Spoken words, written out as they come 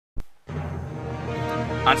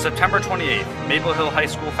On September 28th, Maple Hill High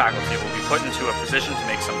School faculty will be put into a position to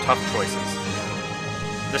make some tough choices.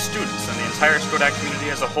 The students and the entire Skodak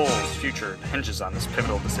community as a whole's future hinges on this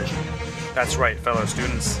pivotal decision. That's right, fellow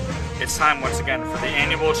students. It's time once again for the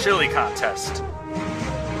annual chili contest.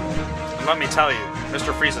 And let me tell you,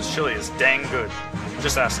 Mr. Frese's chili is dang good.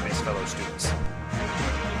 Just ask these fellow students.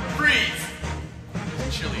 Freeze!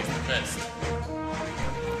 His chili is the best.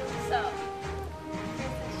 So,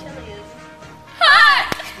 this chili is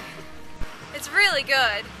hot! It's really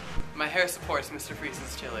good. My hair supports Mr.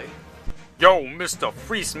 Freese's chili. Yo, Mr.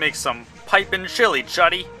 Frese makes some pipin' chili,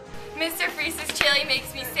 chuddy. Mr. Frese's chili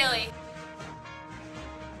makes me silly.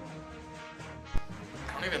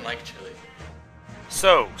 I don't even like chili.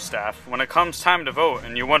 So, staff, when it comes time to vote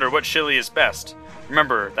and you wonder what chili is best,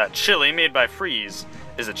 remember that chili made by Frese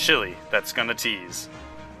is a chili that's gonna tease.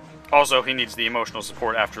 Also, he needs the emotional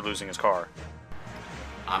support after losing his car.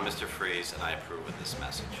 I'm Mr. Frese, and I approve of this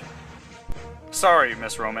message. Sorry,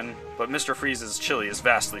 Miss Roman, but Mr. Frese's chili is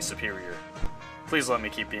vastly superior. Please let me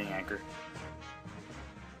keep being anchor.